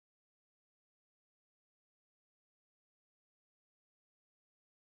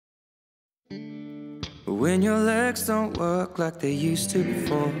when your legs don't work like they used to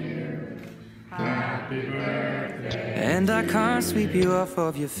before. Happy birthday. And I can't sweep you off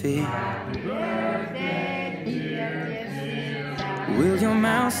of your feet. Happy birthday, dear. Will your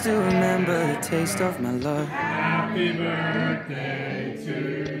mouth still remember the taste of my love? Happy birthday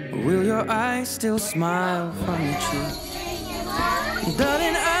to you. Will your eyes still smile from your cheek?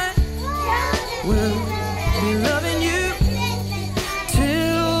 Darling, I will be loving you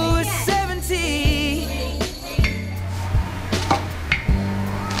till we're 70.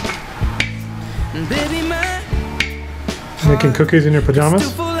 And baby, my Making cookies in your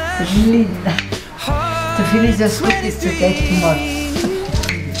pajamas? Linda. To finish those cookies to take tomorrow.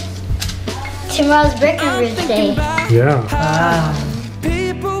 Tomorrow's birthday. Yeah. Wow.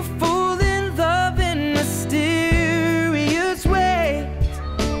 People fall in love in mysterious ways.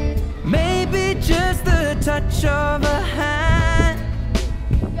 Maybe just the touch of a hand.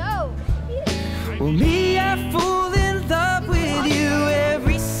 Well, me, I fall in love with you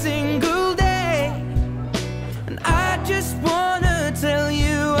every single day. And I just wanna tell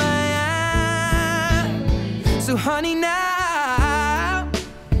you I am. So honey, now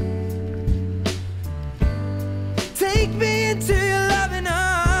take me into your loving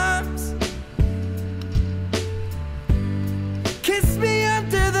arms. Kiss me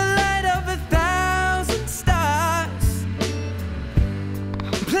under the light of 1,000 stars.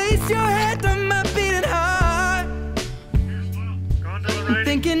 Place your head on my beating heart. I'm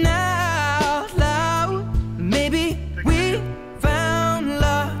thinking out loud, maybe we found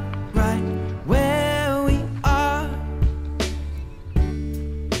love right where we are.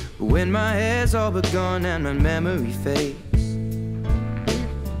 When my hair's all but gone and my memory fades,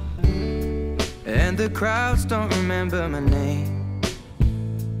 and the crowds don't remember my name.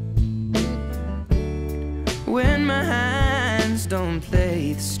 When my hands don't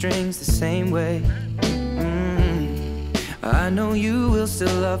play the strings the same way, I know you will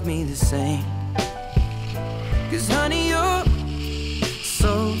still love me the same. 'Cause honey, your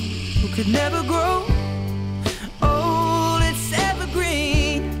soul could never grow